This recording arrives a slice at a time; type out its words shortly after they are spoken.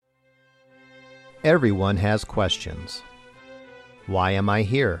Everyone has questions. Why am I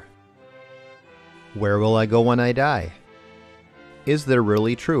here? Where will I go when I die? Is there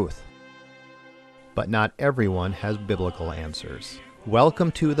really truth? But not everyone has biblical answers.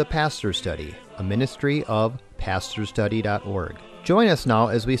 Welcome to The Pastor Study, a ministry of pastorstudy.org. Join us now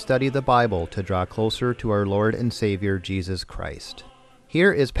as we study the Bible to draw closer to our Lord and Savior Jesus Christ.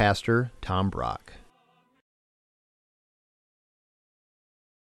 Here is Pastor Tom Brock.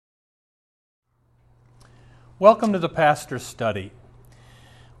 Welcome to the Pastor Study.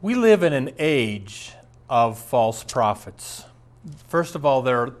 We live in an age of false prophets. First of all,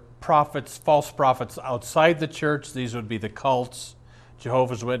 there are false prophets outside the church. These would be the cults,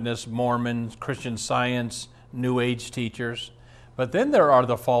 Jehovah's Witnesses, Mormons, Christian Science, New Age teachers. But then there are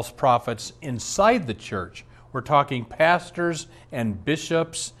the false prophets inside the church. We're talking pastors and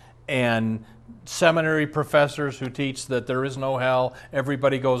bishops and seminary professors who teach that there is no hell,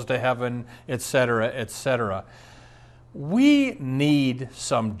 everybody goes to heaven, etc., etc. We need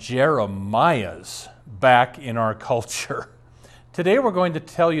some Jeremiahs back in our culture. Today we're going to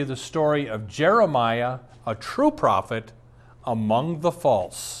tell you the story of Jeremiah, a true prophet among the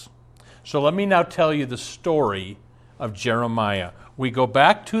false. So let me now tell you the story of Jeremiah. We go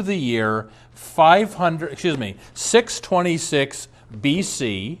back to the year 626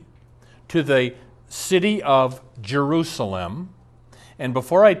 BC, to the city of Jerusalem. And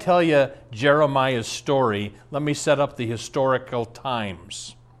before I tell you Jeremiah's story, let me set up the historical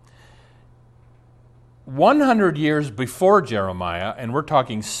times. 100 years before Jeremiah, and we're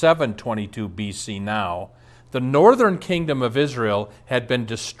talking 722 BC now, the northern kingdom of Israel had been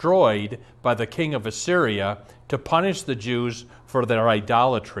destroyed by the king of Assyria to punish the Jews for their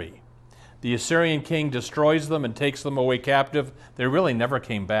idolatry. The Assyrian king destroys them and takes them away captive. They really never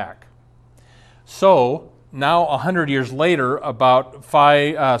came back. So, now 100 years later, about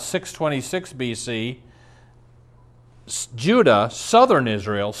 626 BC, Judah, southern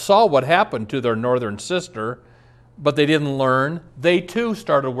Israel, saw what happened to their northern sister, but they didn't learn. They too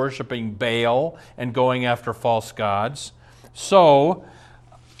started worshiping Baal and going after false gods. So,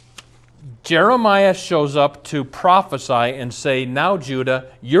 Jeremiah shows up to prophesy and say, now Judah,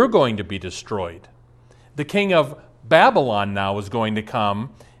 you're going to be destroyed. The king of Babylon now is going to come.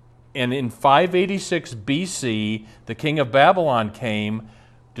 And in 586 BC, the king of Babylon came,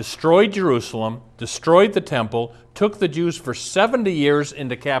 destroyed Jerusalem, destroyed the temple, took the Jews for 70 years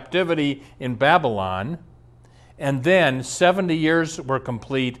into captivity in Babylon, and then 70 years were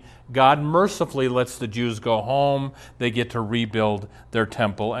complete. God mercifully lets the Jews go home. They get to rebuild their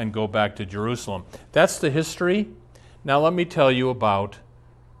temple and go back to Jerusalem. That's the history. Now let me tell you about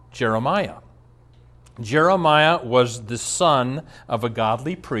Jeremiah. Jeremiah was the son of a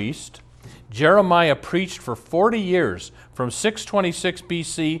godly priest. Jeremiah preached for 40 years, from 626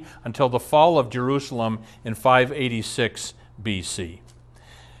 BC until the fall of Jerusalem in 586 BC.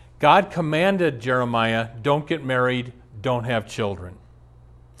 God commanded Jeremiah, don't get married, don't have children,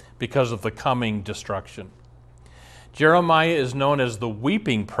 because of the coming destruction. Jeremiah is known as the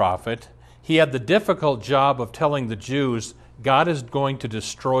weeping prophet. He had the difficult job of telling the Jews, God is going to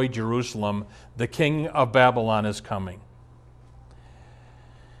destroy Jerusalem. The king of Babylon is coming.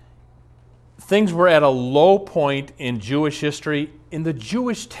 Things were at a low point in Jewish history. In the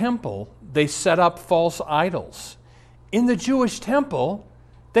Jewish temple, they set up false idols. In the Jewish temple,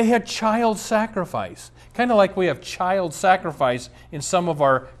 they had child sacrifice. Kind of like we have child sacrifice in some of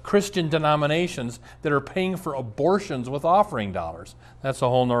our Christian denominations that are paying for abortions with offering dollars. That's a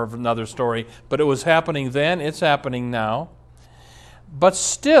whole another story. But it was happening then, it's happening now. But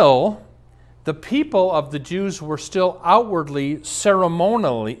still, the people of the Jews were still outwardly,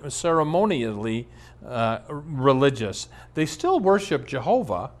 ceremonially religious. They still worship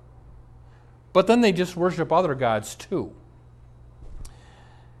Jehovah, but then they just worship other gods too.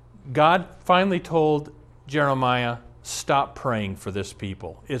 God finally told Jeremiah, stop praying for this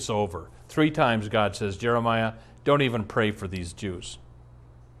people. It's over. 3 times God says, Jeremiah, don't even pray for these Jews.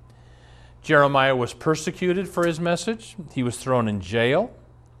 Jeremiah was persecuted for his message. He was thrown in jail.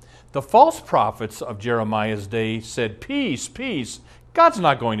 The false prophets of Jeremiah's day said, peace, peace. God's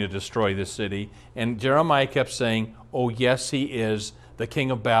not going to destroy this city. And Jeremiah kept saying, oh, yes, he is. The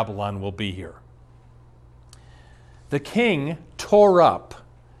king of Babylon will be here. The king tore up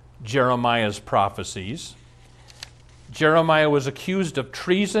Jeremiah's prophecies. Jeremiah was accused of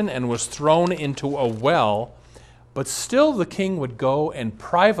treason and was thrown into a well, but still the king would go and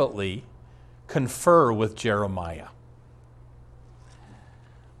privately confer with Jeremiah.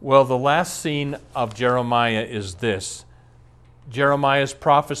 Well, the last scene of Jeremiah is this. Jeremiah's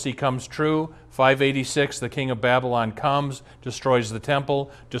prophecy comes true. 586, the king of Babylon comes, destroys the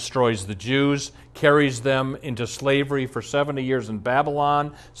temple, destroys the Jews, carries them into slavery for 70 years in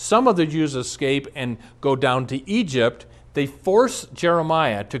Babylon. Some of the Jews escape and go down to Egypt. They force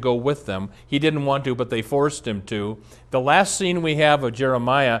Jeremiah to go with them. He didn't want to, but they forced him to. The last scene we have of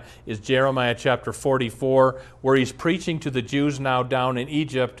Jeremiah is Jeremiah chapter 44, where he's preaching to the Jews now down in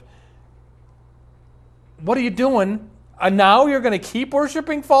Egypt. What are you doing? Now you're going to keep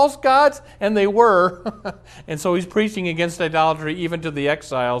worshiping false gods? And they were. And so he's preaching against idolatry even to the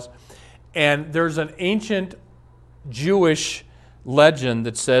exiles. And there's an ancient Jewish legend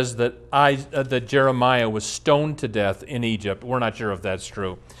that says that Jeremiah was stoned to death in Egypt. We're not sure if that's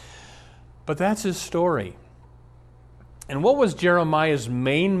true. But that's his story. And what was Jeremiah's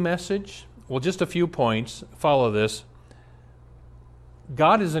main message? Well, just a few points. Follow this.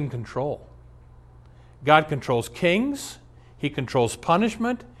 God is in control. God controls kings, He controls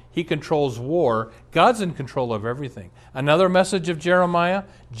punishment, He controls war. God's in control of everything. Another message of Jeremiah,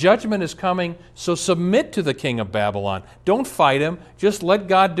 judgment is coming, so submit to the king of Babylon. Don't fight him, just let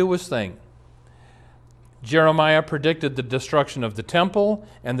God do His thing. Jeremiah predicted the destruction of the temple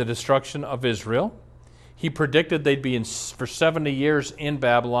and the destruction of Israel. He predicted they'd be for 70 years in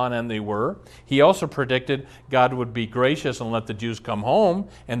Babylon, and they were. He also predicted God would be gracious and let the Jews come home,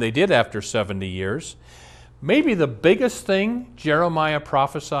 and they did after 70 years. Maybe the biggest thing Jeremiah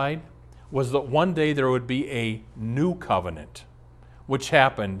prophesied was that one day there would be a new covenant, which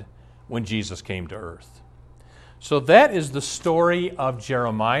happened when Jesus came to earth. So that is the story of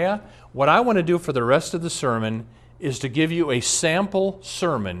Jeremiah. What I want to do for the rest of the sermon is to give you a sample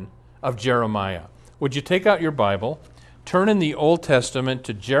sermon of Jeremiah. Would you take out your Bible, turn in the Old Testament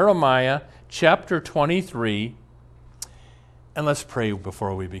to Jeremiah chapter 23, and let's pray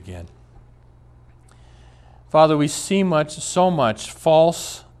before we begin. Father, we see so much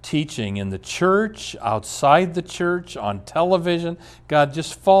false teaching in the church, outside the church, on television. God,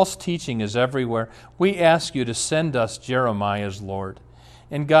 just false teaching is everywhere. We ask you to send us Jeremiah's, Lord.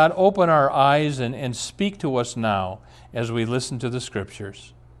 And God, open our eyes and speak to us now as we listen to the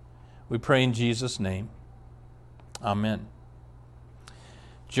Scriptures. We pray in Jesus' name. Amen.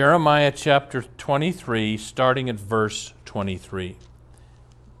 Jeremiah chapter 23, starting at verse 23.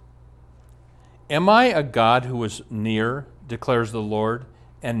 Am I a God who is near, declares the Lord,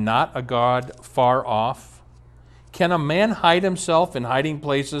 and not a God far off? Can a man hide himself in hiding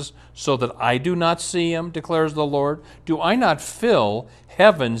places so that I do not see him, declares the Lord? Do I not fill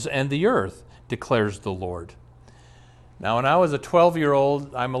heavens and the earth, declares the Lord? Now, when I was a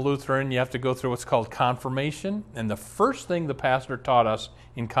 12-year-old, I'm a Lutheran, you have to go through what's called confirmation. And the first thing the pastor taught us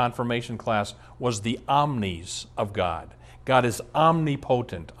in confirmation class was the omnis of God. God is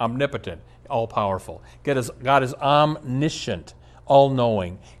omnipotent, omnipotent, all-powerful. God is omniscient,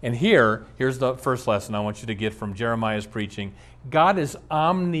 all-knowing. And here's the first lesson I want you to get from Jeremiah's preaching. God is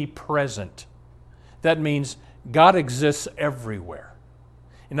omnipresent. That means God exists everywhere.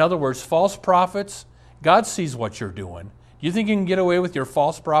 In other words, false prophets, God sees what you're doing. You think you can get away with your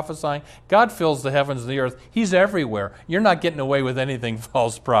false prophesying? God fills the heavens and the earth. He's everywhere. You're not getting away with anything,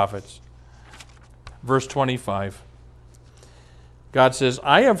 false prophets. Verse 25. God says,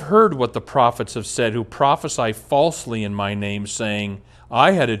 I have heard what the prophets have said who prophesy falsely in my name, saying,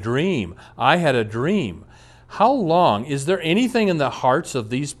 I had a dream, I had a dream. How long? Is there anything in the hearts of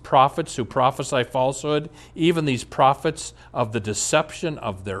these prophets who prophesy falsehood, even these prophets of the deception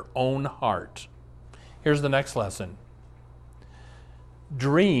of their own heart? Here's the next lesson.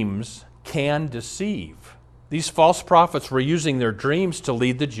 Dreams can deceive. These false prophets were using their dreams to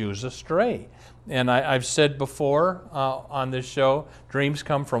lead the Jews astray. And I've said before on this show, dreams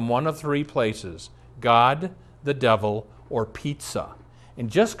come from one of three places: God, the devil, or pizza. And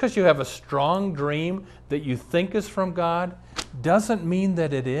just because you have a strong dream that you think is from God doesn't mean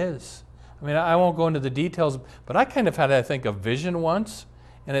that it is. I mean, I won't go into the details, but I kind of had, I think, a vision once,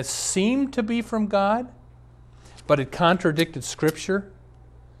 and it seemed to be from God, but it contradicted Scripture,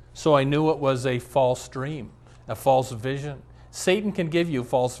 so I knew it was a false dream, a false vision. Satan can give you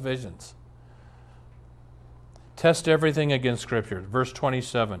false visions. Test everything against Scripture. Verse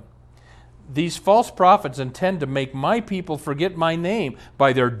 27. These false prophets intend to make my people forget my name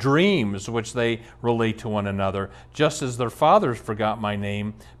by their dreams which they relate to one another, just as their fathers forgot my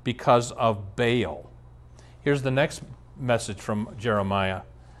name because of Baal. Here's the next message from Jeremiah.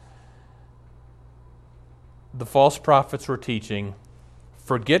 The false prophets were teaching,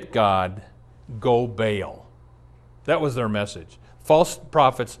 forget God, go Baal. That was their message. False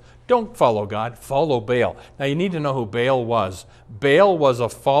prophets, don't follow God, follow Baal. Now you need to know who Baal was. Baal was a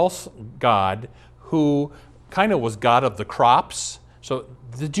false god who kind of was god of the crops. So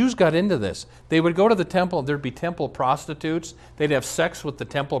the Jews got into this. They would go to the temple, there'd be temple prostitutes. They'd have sex with the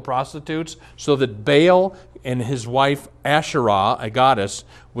temple prostitutes so that Baal and his wife Asherah, a goddess,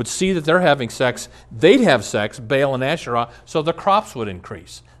 would see that they're having sex. They'd have sex, Baal and Asherah, so the crops would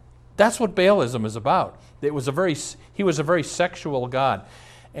increase. That's what Baalism is about. He was a very sexual god.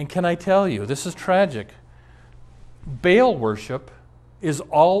 And can I tell you, this is tragic. Baal worship is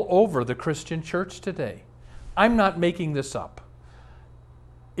all over the Christian church today. I'm not making this up.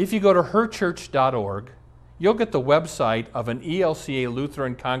 If you go to herchurch.org, you'll get the website of an ELCA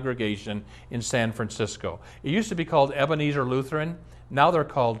Lutheran congregation in San Francisco. It used to be called Ebenezer Lutheran. Now they're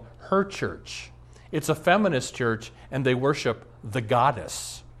called Her Church. It's a feminist church, and they worship the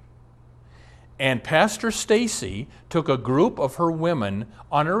goddess. And Pastor Stacy took a group of her women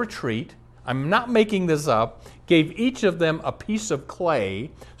on a retreat. I'm not making this up. Gave each of them a piece of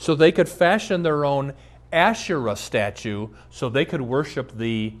clay so they could fashion their own Asherah statue so they could worship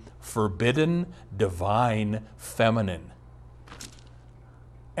the forbidden, divine, feminine.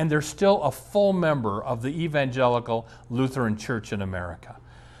 And they're still a full member of the Evangelical Lutheran Church in America.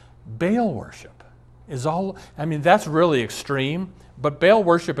 Baal worship is that's really extreme, but Baal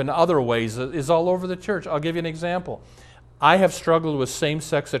worship in other ways is all over the church. I'll give you an example. I have struggled with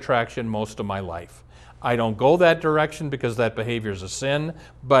same-sex attraction most of my life. I don't go that direction because that behavior is a sin,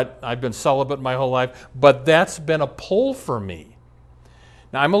 but I've been celibate my whole life. But that's been a pull for me.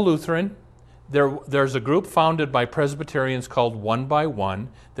 Now, I'm a Lutheran. There's a group founded by Presbyterians called One by One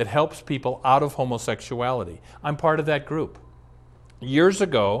that helps people out of homosexuality. I'm part of that group. Years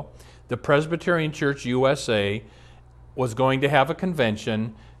ago, the Presbyterian Church USA was going to have a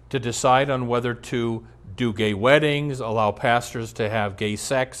convention to decide on whether to do gay weddings, allow pastors to have gay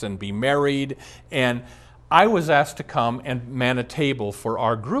sex and be married, and I was asked to come and man a table for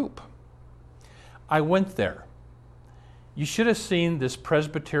our group. I went there. You should have seen this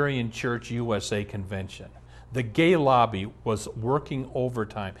Presbyterian Church USA convention. The gay lobby was working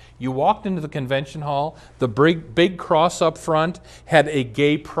overtime. You walked into the convention hall, the big cross up front had a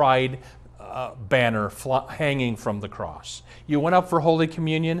gay pride banner hanging from the cross. You went up for Holy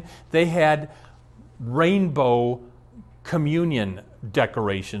Communion, they had rainbow communion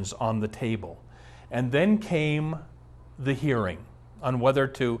decorations on the table. And then came the hearing on whether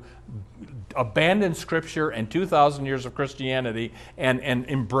to abandon Scripture and 2,000 years of Christianity and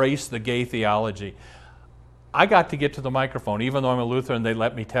embrace the gay theology. I got to get to the microphone. Even though I'm a Lutheran, they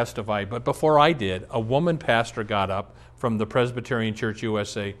let me testify. But before I did, a woman pastor got up from the Presbyterian Church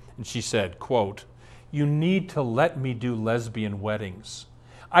USA, and she said, quote, "You need to let me do lesbian weddings.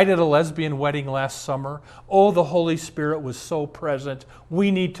 I did a lesbian wedding last summer. Oh, the Holy Spirit was so present.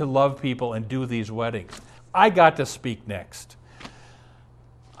 We need to love people and do these weddings." I got to speak next.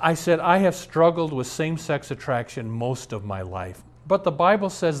 I said, I have struggled with same-sex attraction most of my life, but the Bible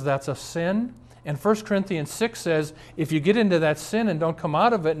says that's a sin. And 1 Corinthians 6 says, if you get into that sin and don't come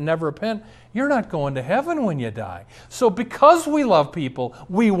out of it and never repent, you're not going to heaven when you die. So because we love people,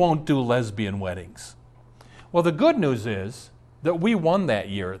 we won't do lesbian weddings. Well, the good news is that we won that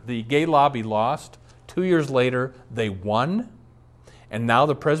year. The gay lobby lost. 2 years later, they won. And now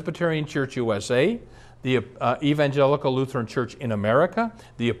the Presbyterian Church USA, the Evangelical Lutheran Church in America,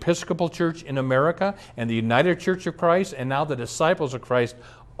 the Episcopal Church in America, and the United Church of Christ, and now the Disciples of Christ,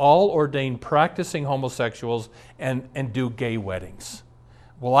 all ordain practicing homosexuals and do gay weddings.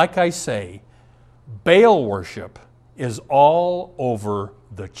 Well, like I say, Baal worship is all over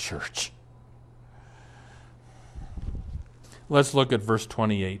the church. Let's look at verse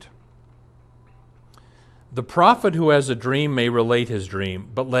 28. The prophet who has a dream may relate his dream,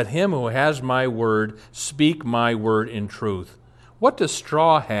 but let him who has my word speak my word in truth. What does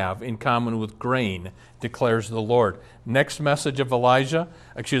straw have in common with grain, declares the Lord? Next message of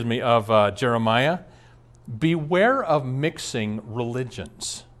Jeremiah. Beware of mixing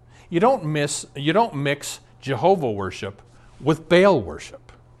religions. You don't mix Jehovah worship with Baal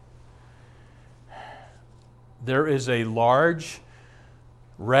worship. There is a large,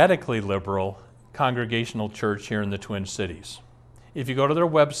 radically liberal congregational church here in the Twin Cities. If you go to their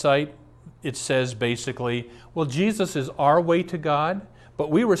website, it says basically, well, Jesus is our way to God,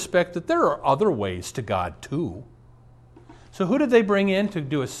 but we respect that there are other ways to God too. So who did they bring in to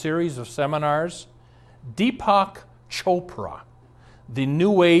do a series of seminars? Deepak Chopra, the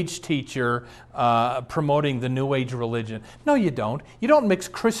New Age teacher promoting the New Age religion. No, you don't. You don't mix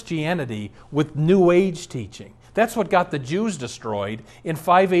Christianity with New Age teaching. That's what got the Jews destroyed in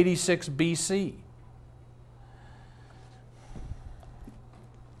 586 BC.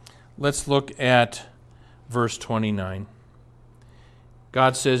 Let's look at verse 29.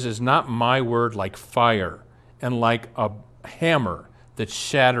 God says, "Is not my word like fire and like a hammer that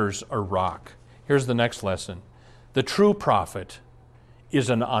shatters a rock. Here's the next lesson. The true prophet is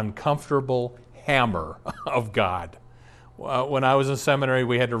an uncomfortable hammer of God. When I was in seminary,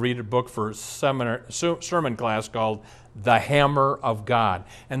 we had to read a book for sermon class called The Hammer of God.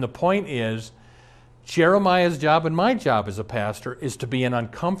 And the point is, Jeremiah's job and my job as a pastor is to be an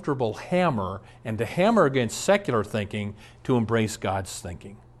uncomfortable hammer and to hammer against secular thinking to embrace God's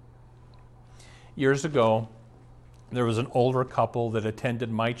thinking. Years ago, there was an older couple that attended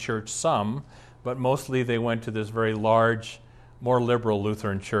my church some, but mostly they went to this very large, more liberal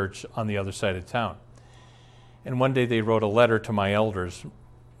Lutheran church on the other side of town. And one day they wrote a letter to my elders.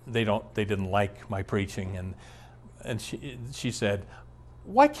 They didn't like my preaching, and she said,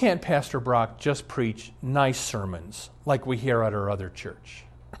 "Why can't Pastor Brock just preach nice sermons like we hear at our other church?"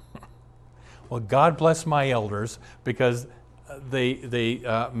 Well, God bless my elders, because they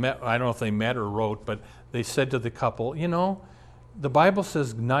met, I don't know if they met or wrote, but they said to the couple, the Bible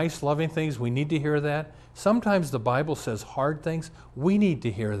says nice, loving things. We need to hear that. Sometimes the Bible says hard things. We need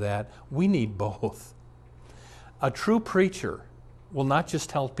to hear that. We need both. A true preacher will not just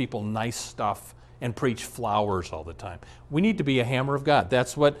tell people nice stuff and preach flowers all the time. We need to be a hammer of God.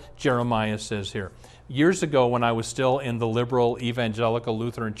 That's what Jeremiah says here. Years ago, when I was still in the liberal evangelical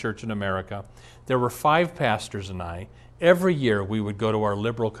Lutheran Church in America, there were 5 pastors and I. Every year we would go to our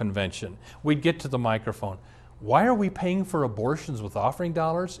liberal convention. We'd get to the microphone. Why are we paying for abortions with offering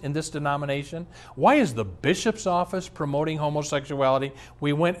dollars in this denomination? Why is the bishop's office promoting homosexuality?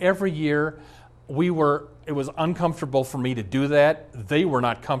 We went every year. It was uncomfortable for me to do that. They were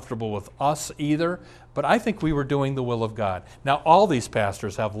not comfortable with us either, but I think we were doing the will of God. Now, all these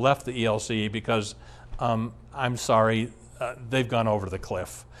pastors have left the ELCA because, I'm sorry, they've gone over the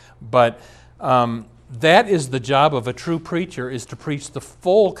cliff. But that is the job of a true preacher, is to preach the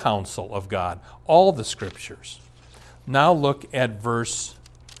full counsel of God, all the Scriptures. Now look at verse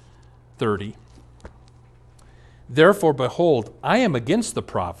 30. Therefore, behold, I am against the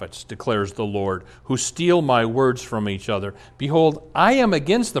prophets, declares the Lord, who steal my words from each other. Behold, I am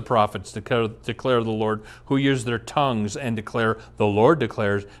against the prophets, declare the Lord, who use their tongues and declare, the Lord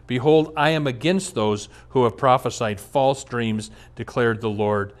declares, behold, I am against those who have prophesied false dreams, declared the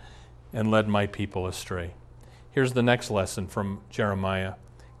Lord, and led my people astray. Here's the next lesson from Jeremiah.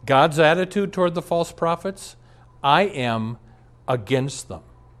 God's attitude toward the false prophets, I am against them.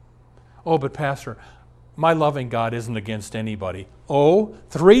 Oh, but Pastor, my loving God isn't against anybody. Oh,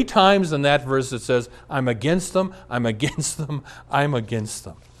 3 times in that verse it says, I'm against them, I'm against them, I'm against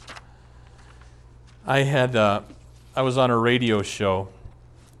them. I was on a radio show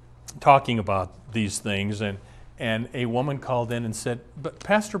talking about these things, and a woman called in and said, but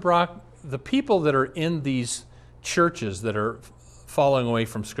Pastor Brock, the people that are in these churches that are falling away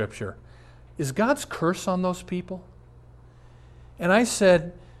from Scripture, is God's curse on those people? And I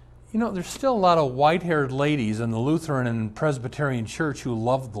said, there's still a lot of white-haired ladies in the Lutheran and Presbyterian church who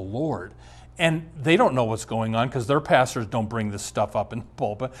love the Lord. And they don't know what's going on because their pastors don't bring this stuff up in the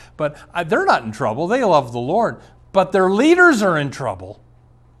pulpit. But they're not in trouble. They love the Lord. But their leaders are in trouble.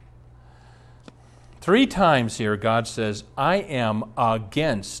 3 times here God says, I am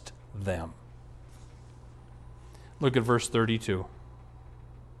against them. Look at verse 32.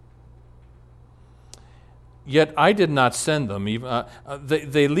 Yet I did not send them.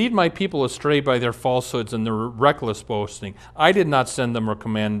 They lead my people astray by their falsehoods and their reckless boasting. I did not send them or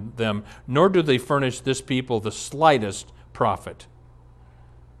command them, nor do they furnish this people the slightest profit.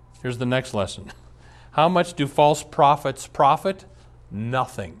 Here's the next lesson. How much do false prophets profit?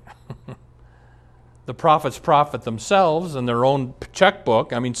 Nothing. The prophets profit themselves and their own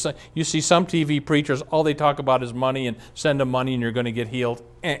checkbook. I mean, you see some TV preachers, all they talk about is money and send them money and you're going to get healed.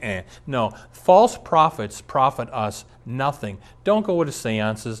 No, false prophets profit us nothing. Don't go to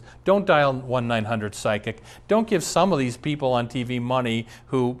seances. Don't dial 1-900-PSYCHIC. Don't give some of these people on TV money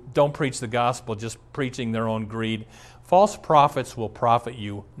who don't preach the gospel, just preaching their own greed. False prophets will profit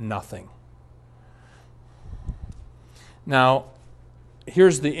you nothing. Now,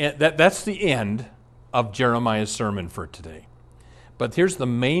 here's the end. That's the end of Jeremiah's sermon for today. But here's the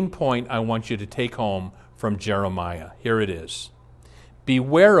main point I want you to take home from Jeremiah. Here it is.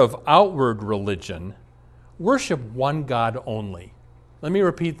 Beware of outward religion. Worship one God only. Let me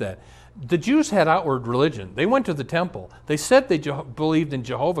repeat that. The Jews had outward religion. They went to the temple. They said they believed in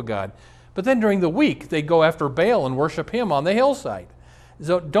Jehovah God. But then during the week, they go after Baal and worship him on the hillside.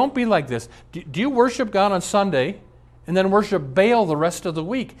 So don't be like this. Do you worship God on Sunday and then worship Baal the rest of the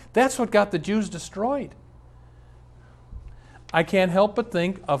week? That's what got the Jews destroyed. I can't help but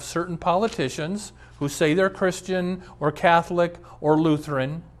think of certain politicians who say they're Christian or Catholic or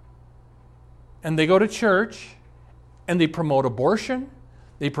Lutheran, and they go to church, and they promote abortion.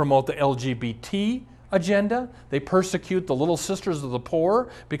 They promote the LGBT agenda. They persecute the Little Sisters of the Poor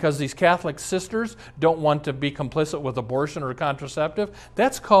because these Catholic sisters don't want to be complicit with abortion or contraceptive.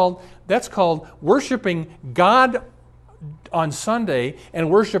 That's called worshiping God on Sunday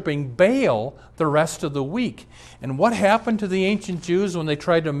and worshiping Baal the rest of the week. And what happened to the ancient Jews when they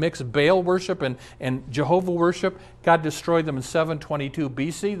tried to mix Baal worship and Jehovah worship? God destroyed them in 722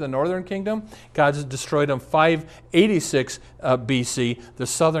 BC, the northern kingdom. God destroyed them 586 BC, the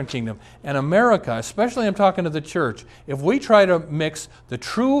southern kingdom. And America, especially I'm talking to the church, if we try to mix the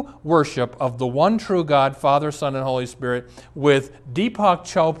true worship of the one true God, Father, Son, and Holy Spirit, with Deepak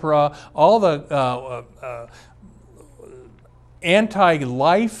Chopra, all the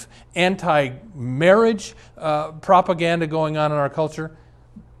anti-life, anti-marriage propaganda going on in our culture,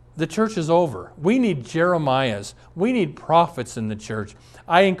 the church is over. We need Jeremiahs. We need prophets in the church.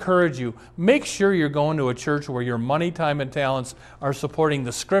 I encourage you, make sure you're going to a church where your money, time, and talents are supporting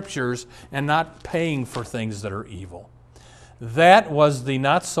the Scriptures and not paying for things that are evil. That was the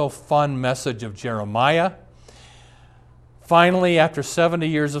not-so-fun message of Jeremiah. Finally, after 70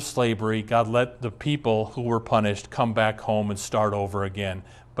 years of slavery, God let the people who were punished come back home and start over again.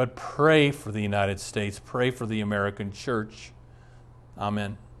 But pray for the United States. Pray for the American church.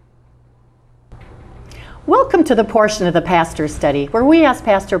 Amen. Welcome to the portion of the Pastor Study where we ask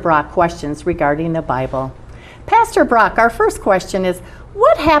Pastor Brock questions regarding the Bible. Pastor Brock, our first question is,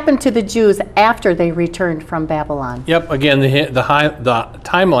 what happened to the Jews after they returned from Babylon? Yep, again, the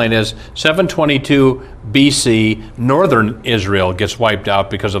timeline is 722 BC, northern Israel gets wiped out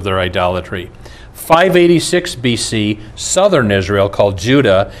because of their idolatry. 586 BC, southern Israel, called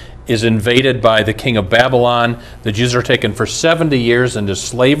Judah, is invaded by the king of Babylon. The Jews are taken for 70 years into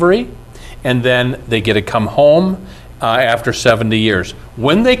slavery, and then they get to come home after 70 years.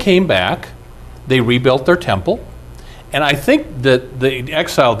 When they came back, they rebuilt their temple. And I think that the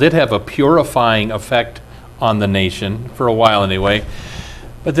exile did have a purifying effect on the nation, for a while anyway.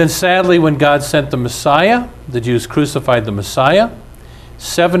 But then sadly, when God sent the Messiah, the Jews crucified the Messiah.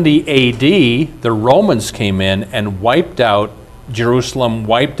 70 AD, the Romans came in and wiped out Jerusalem,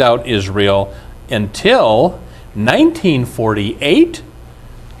 wiped out Israel until 1948.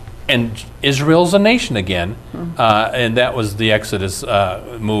 And Israel's a nation again, and that was the Exodus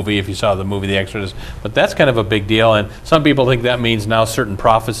movie, if you saw the movie The Exodus. But that's kind of a big deal, and some people think that means now certain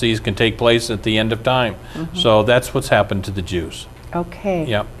prophecies can take place at the end of time. So that's what's happened to the Jews. Okay.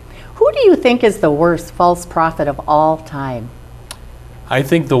 Yep. Who do you think is the worst false prophet of all time? I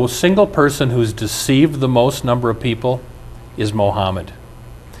think the single person who's deceived the most number of people is Muhammad.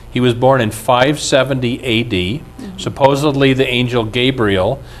 He was born in 570 A.D. Supposedly the angel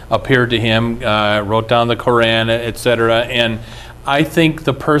Gabriel appeared to him, wrote down the Quran, etc. And I think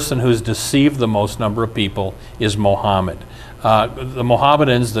the person who's deceived the most number of people is Muhammad. The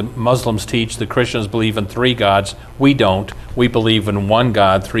Mohammedans, the Muslims teach, the Christians believe in three gods. We don't. We believe in one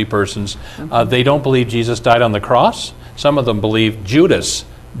God, three persons. They don't believe Jesus died on the cross. Some of them believe Judas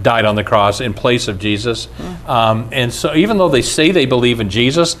died on the cross in place of Jesus. And so even though they say they believe in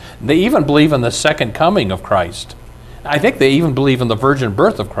Jesus, they even believe in the second coming of Christ. I think they even believe in the virgin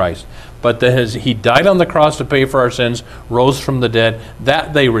birth of Christ. But he died on the cross to pay for our sins, rose from the dead.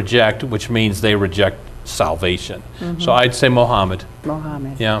 That they reject, which means they reject salvation. So I'd say Muhammad.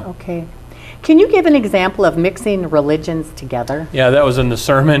 Muhammad. Yeah. Okay. Can you give an example of mixing religions together? Yeah, that was in the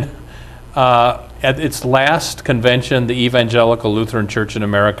sermon. At its last convention, the Evangelical Lutheran Church in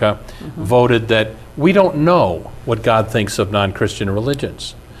America voted that we don't know what God thinks of non-Christian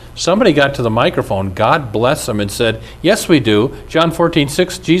religions. Somebody got to the microphone, God bless them, and said, yes, we do. John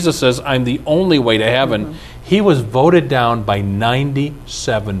 14:6, Jesus says, I'm the only way to heaven. He was voted down by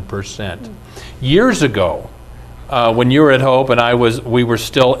 97%. Years ago, when you were at Hope and we were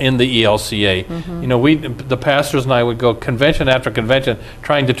still in the ELCA. You know, the pastors and I would go convention after convention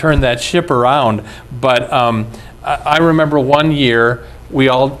trying to turn that ship around. But I remember one year we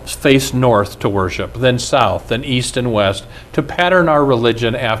all faced north to worship, then south, then east and west, to pattern our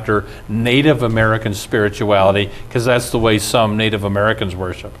religion after Native American spirituality, because that's the way some Native Americans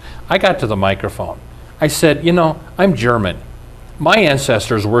worship. I got to the microphone. I said, you know, I'm German. My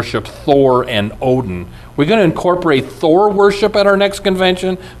ancestors worshiped Thor and Odin. We're going to incorporate Thor worship at our next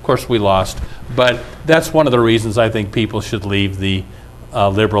convention. Of course, we lost. But that's one of the reasons I think people should leave the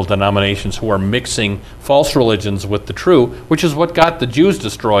liberal denominations who are mixing false religions with the true, which is what got the Jews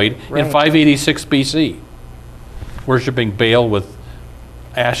destroyed in 586 BC, worshiping Baal with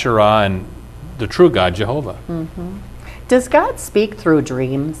Asherah and the true God, Jehovah. Does God speak through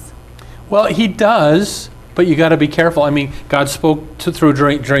dreams? Well, he does. But you got to be careful. I mean, God spoke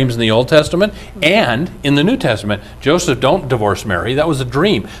through dreams in the Old Testament and in the New Testament. Joseph, don't divorce Mary. That was a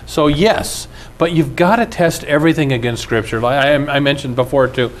dream. So yes, but you've got to test everything against Scripture. Like I mentioned before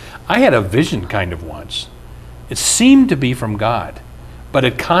too, I had a vision kind of once. It seemed to be from God, but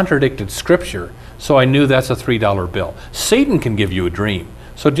it contradicted Scripture. So I knew that's a $3 bill. Satan can give you a dream.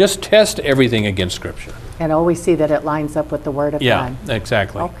 So just test everything against Scripture. And always see that it lines up with the Word of God. Yeah,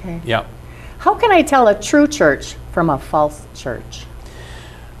 exactly. Okay. Yeah. How can I tell a true church from a false church?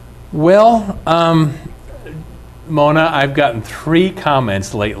 Well, Mona, I've gotten 3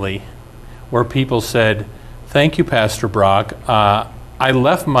 comments lately where people said, "Thank you, Pastor Brock. I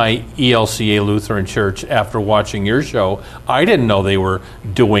left my ELCA Lutheran Church after watching your show. I didn't know they were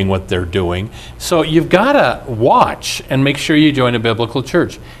doing what they're doing." So you've got to watch and make sure you join a biblical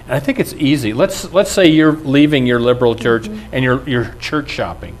church. And I think it's easy. Let's say you're leaving your liberal church and you're church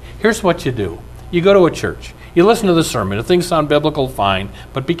shopping. Here's what you do. You go to a church. You listen to the sermon. If things sound biblical, fine.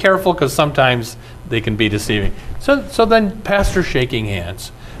 But be careful because sometimes they can be deceiving. So then pastor shaking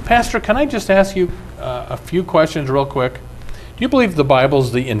hands. Pastor, can I just ask you a few questions real quick? Do you believe the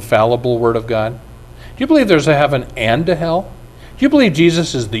Bible's the infallible Word of God? Do you believe there's a heaven and a hell? Do you believe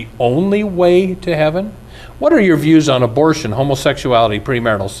Jesus is the only way to heaven? What are your views on abortion, homosexuality,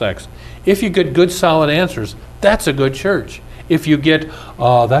 premarital sex? If you get good, solid answers, that's a good church. If you get,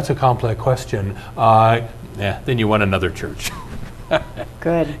 that's a complex question, then you want another church.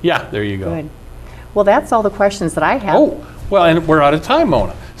 Good. Yeah, there you go. Good. Well, that's all the questions that I have. Oh, well, and we're out of time,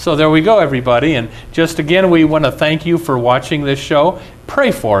 Mona. So there we go, everybody. And just again, we want to thank you for watching this show.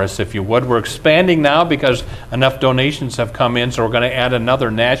 Pray for us, if you would. We're expanding now because enough donations have come in, so we're going to add another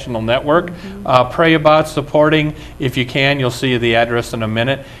national network. Pray about supporting if you can. You'll see the address in a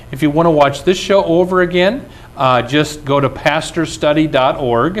minute. If you want to watch this show over again, just go to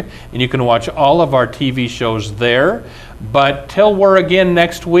pastorstudy.org, and you can watch all of our TV shows there. But till we're again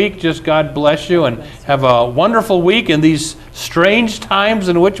next week, just God bless you and have a wonderful week in these strange times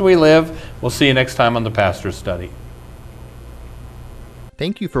in which we live. We'll see you next time on the Pastor Study.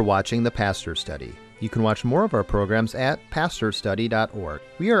 Thank you for watching the Pastor Study. You can watch more of our programs at pastorstudy.org.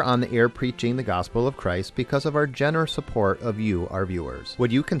 We are on the air preaching the gospel of Christ because of our generous support of you, our viewers.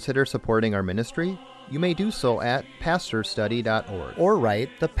 Would you consider supporting our ministry? You may do so at pastorstudy.org or write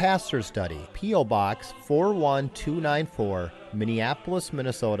The Pastor Study, P.O. Box 41294, Minneapolis,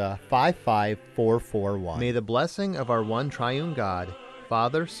 Minnesota 55441. May the blessing of our one triune God,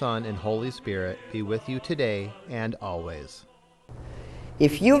 Father, Son, and Holy Spirit be with you today and always.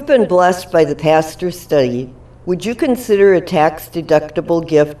 If you've been blessed by the Pastor Study, would you consider a tax-deductible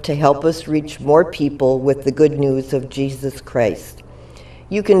gift to help us reach more people with the good news of Jesus Christ?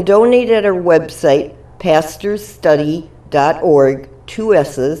 You can donate at our website, pastorstudy.org, 2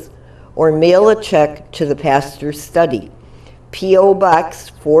 S's, or mail a check to the Pastor Study, P.O. Box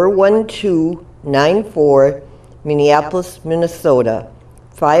 41294, Minneapolis, Minnesota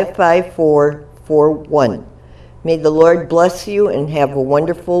 55441. May the Lord bless you and have a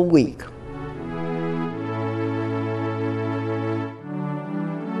wonderful week.